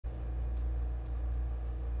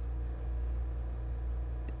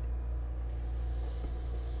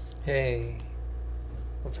Hey,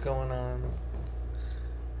 what's going on?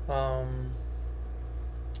 Um,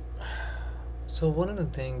 so one of the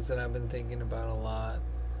things that I've been thinking about a lot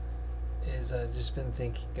is I've just been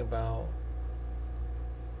thinking about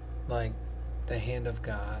like the hand of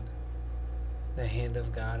God, the hand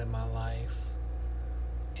of God in my life.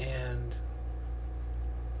 And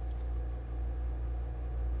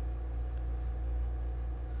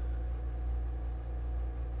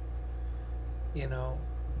you know,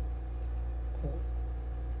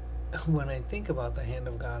 when I think about the hand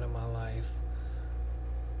of God in my life,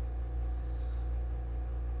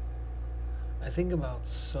 I think about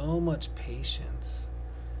so much patience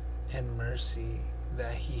and mercy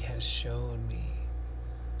that He has shown me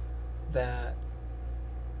that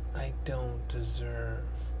I don't deserve,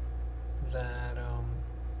 that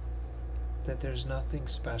that there's nothing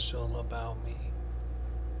special about me.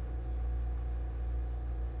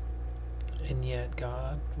 And yet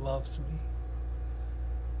God loves me,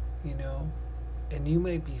 you know? And you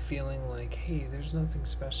may be feeling like, hey, there's nothing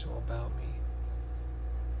special about me.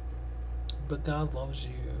 But God loves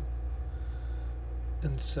you.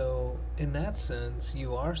 And so, in that sense,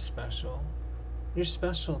 you are special. You're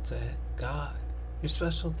special to God. You're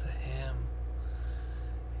special to Him.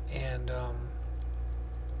 And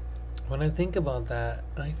when I think about that,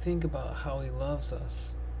 and I think about how He loves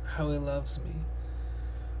us, how He loves me,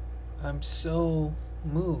 I'm so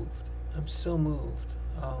moved. I'm so moved.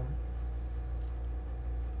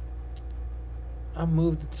 I'm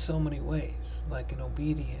moved in so many ways, like in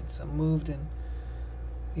obedience. I'm moved in,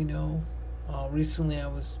 you know, recently I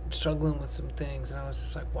was struggling with some things and I was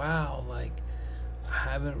just like, wow, like I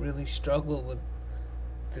haven't really struggled with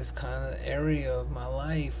this kind of area of my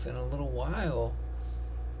life in a little while.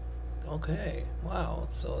 Okay, wow,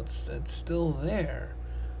 so it's still there.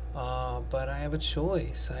 But I have a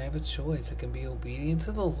choice. I have a choice. I can be obedient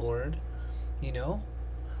to the Lord, you know.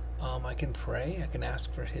 I can pray. I can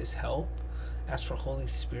ask for His help, ask for Holy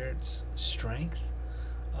Spirit's strength.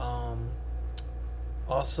 Um,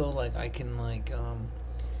 Also, like I can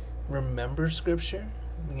remember Scripture,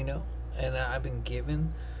 you know, and I've been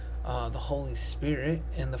given the Holy Spirit,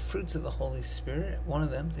 and the fruits of the Holy Spirit. One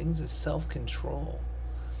of them things is self-control,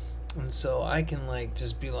 and so I can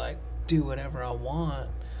just be like do whatever I want,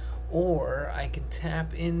 or I can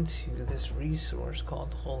tap into this resource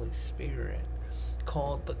called the Holy Spirit,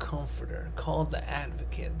 called the Comforter, called the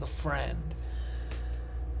Advocate, the Friend.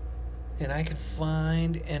 And I can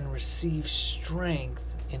find and receive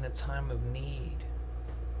strength in a time of need.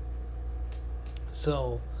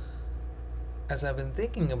 So, as I've been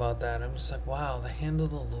thinking about that, I'm just like, wow, the hand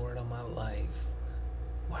of the Lord on my life.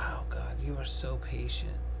 Wow, God, you are so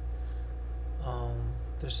patient.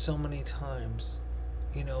 There's so many times,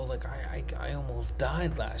 you know, like I almost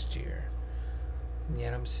died last year, and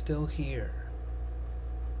yet I'm still here.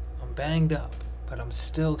 I'm banged up, but I'm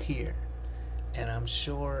still here. And I'm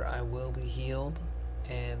sure I will be healed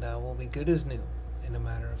and I will be good as new in a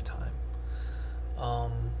matter of time.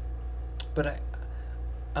 But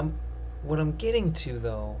I'm what I'm getting to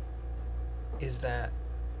though is that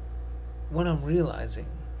what I'm realizing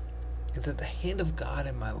is that the hand of God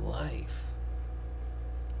in my life,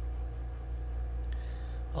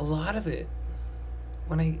 a lot of it,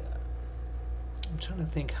 I'm trying to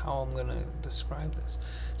think how I'm gonna describe this.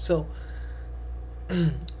 So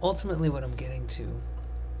ultimately what I'm getting to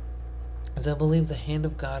is I believe the hand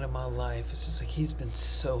of God in my life is just like He's been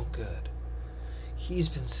so good. He's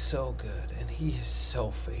been so good, and He is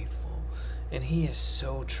so faithful, and He is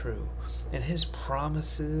so true, and His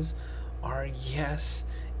promises are yes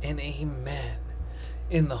and amen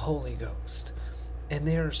in the Holy Ghost. And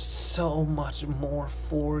there's so much more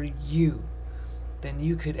for you than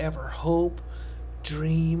you could ever hope,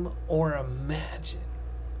 dream, or imagine.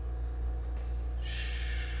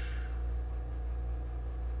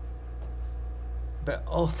 But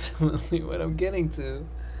ultimately, what I'm getting to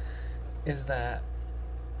is that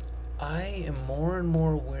I am more and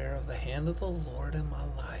more aware of the hand of the Lord in my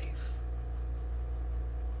life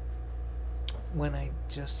when I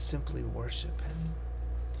just simply worship Him.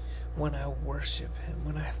 When I worship Him,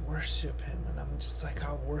 and I'm just like,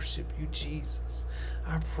 I worship you, Jesus.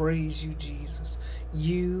 I praise you, Jesus.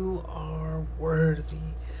 You are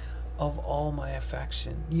worthy of all my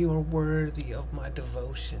affection. You are worthy of my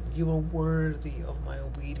devotion. You are worthy of my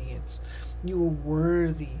obedience. You are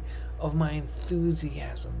worthy of my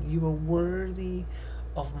enthusiasm. You are worthy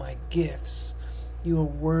of my gifts. You are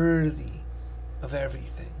worthy of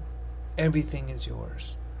everything. Everything is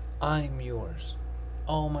yours. I'm yours.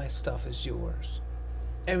 All my stuff is yours.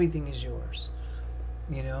 Everything is yours.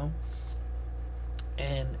 You know?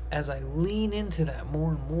 And as I lean into that more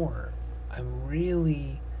and more, I'm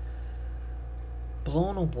really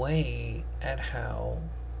blown away at how,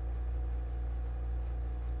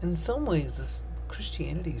 in some ways, this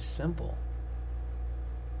Christianity is simple.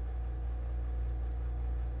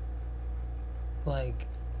 Like,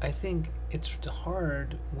 I think it's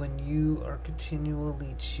hard when you are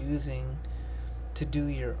continually choosing to do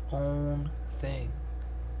your own thing,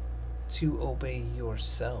 to obey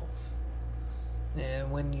yourself.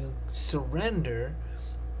 And when you surrender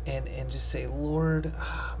and just say, Lord,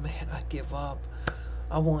 man, I give up.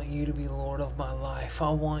 I want you to be Lord of my life. I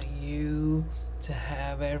want you to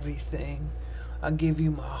have everything. I give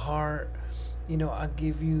you my heart. I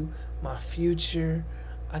give you my future.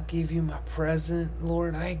 I give you my present,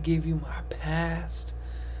 Lord. I give you my past.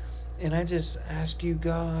 And I just ask you,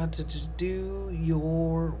 God, to just do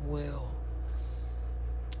your will.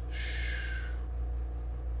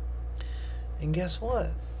 And guess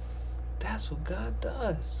what? That's what God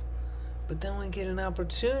does. But then we get an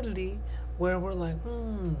opportunity where we're like,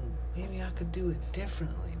 maybe I could do it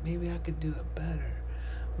differently. Maybe I could do it better.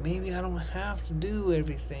 Maybe I don't have to do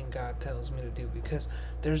everything God tells me to do, because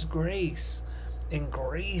there's grace. And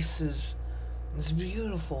grace is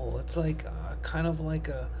beautiful. It's like kind of like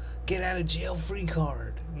a get out of jail free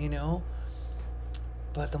card,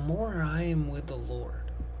 But the more I am with the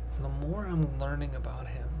Lord, the more I'm learning about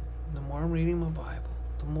Him, the more I'm reading my Bible,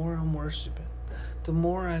 the more I'm worshiping, the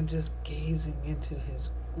more I'm just gazing into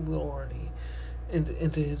His glory,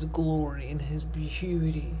 into His glory and His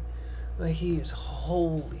beauty, like He is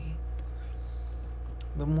holy,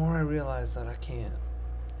 the more I realize that I can't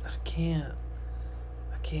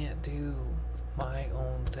do my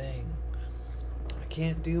own thing. I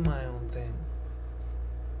can't do my own thing.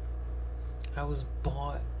 I was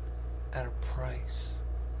bought at a price.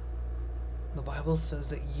 The Bible says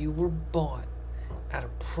that you were bought at a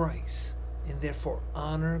price, and therefore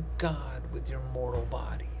honor God with your mortal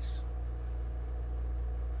bodies.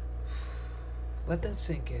 Let that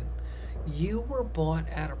sink in. You were bought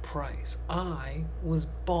at a price. I was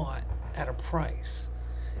bought at a price,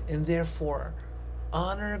 and therefore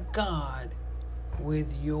honor God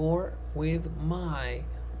with my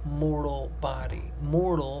mortal body.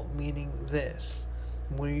 Mortal meaning this: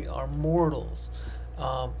 we are mortals.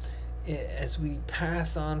 As we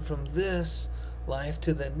pass on from this life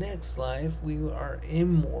to the next life, we are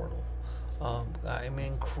immortal. I'm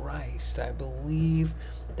in Christ. I believe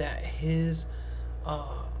that His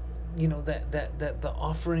that the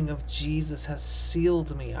offering of Jesus has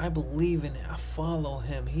sealed me. I believe in it. I follow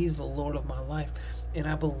Him. He's the Lord of my life. And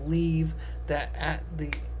I believe that at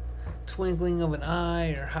the twinkling of an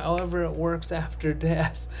eye, or however it works after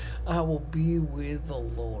death, I will be with the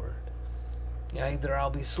Lord. Either I'll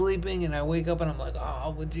be sleeping and I wake up and I'm like,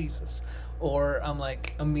 I'm with Jesus, or I'm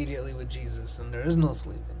like immediately with Jesus and there is no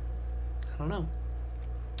sleeping. I don't know.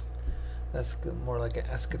 That's more like an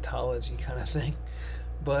eschatology kind of thing.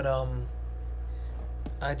 But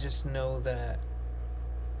I just know that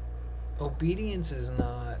obedience is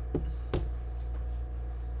not,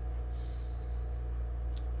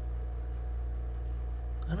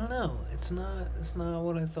 I don't know, it's not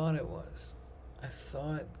what I thought it was. I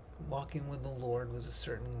thought walking with the Lord was a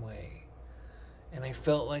certain way, and I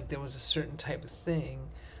felt like there was a certain type of thing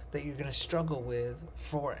that you're going to struggle with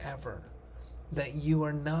forever, that you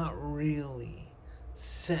are not really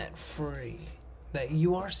set free. That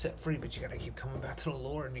you are set free, but you got to keep coming back to the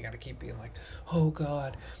Lord, and you got to keep being like, oh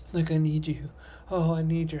God, like I need you. Oh, I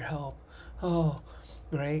need your help. Oh,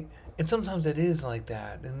 right? And sometimes it is like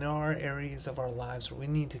that. And there are areas of our lives where we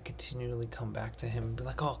need to continually come back to Him and be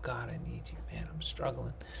like, oh God, I need you, man. I'm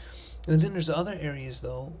struggling. And then there's other areas,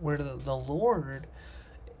 though, where the Lord,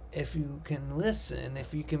 if you can listen,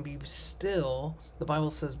 if you can be still, the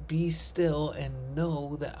Bible says, be still and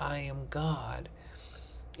know that I am God.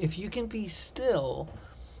 If you can be still,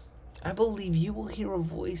 I believe you will hear a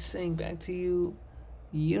voice saying back to you,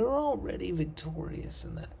 you're already victorious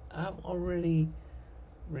in that. I've already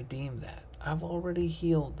redeemed that. I've already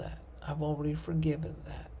healed that. I've already forgiven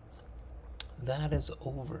that. That is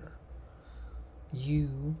over.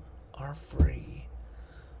 You are free.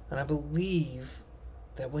 And I believe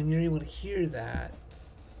that when you're able to hear that,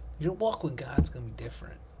 your walk with God's going to be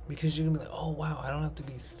different. Because you're going to be like, oh wow, I don't have to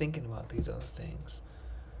be thinking about these other things.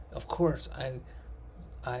 Of course, I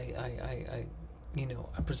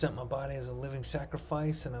present my body as a living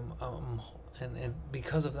sacrifice, and and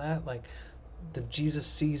because of that, like, Jesus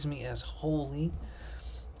sees me as holy,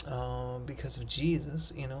 because of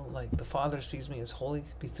Jesus. Like the Father sees me as holy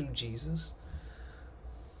through Jesus.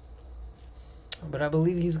 But I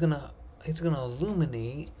believe He's gonna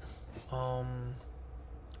illuminate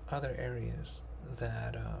other areas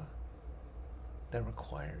that that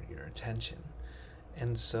require your attention.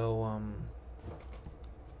 And so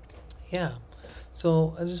yeah,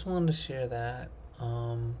 so I just wanted to share that.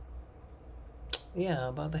 Yeah,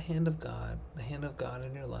 about the hand of God, the hand of God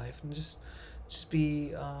in your life, and just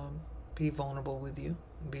be vulnerable with you,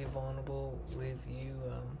 be vulnerable with you,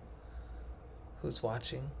 who's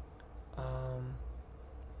watching.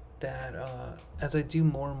 That as I do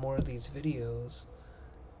more and more of these videos,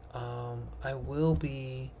 I will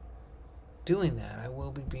be doing that. I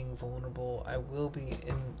will be being vulnerable. I will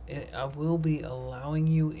be allowing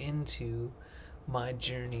you into my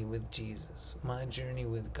journey with Jesus, my journey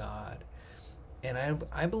with God. And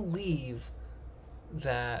I believe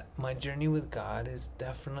that my journey with God is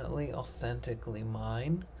definitely authentically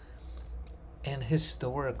mine and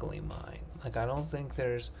historically mine. Like, I don't think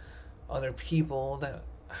there's other people that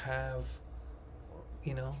have,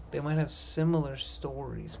 they might have similar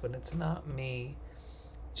stories, but it's not me.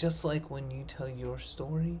 Just like when you tell your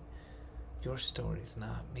story's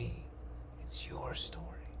not me. It's your story.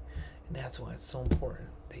 And that's why it's so important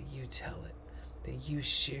that you tell it, that you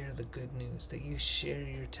share the good news, that you share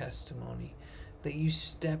your testimony, that you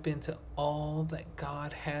step into all that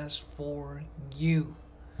God has for you.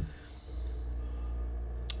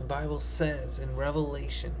 The Bible says in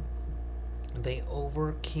Revelation, they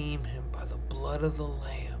overcame him by the blood of the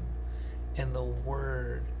Lamb and the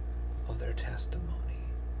word of their testimony.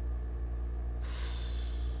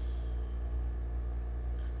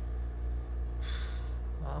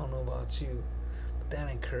 I don't know about you, but that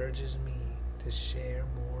encourages me to share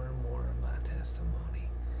more and more of my testimony.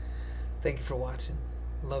 Thank you for watching.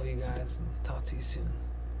 Love you guys, and talk to you soon.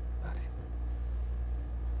 Bye.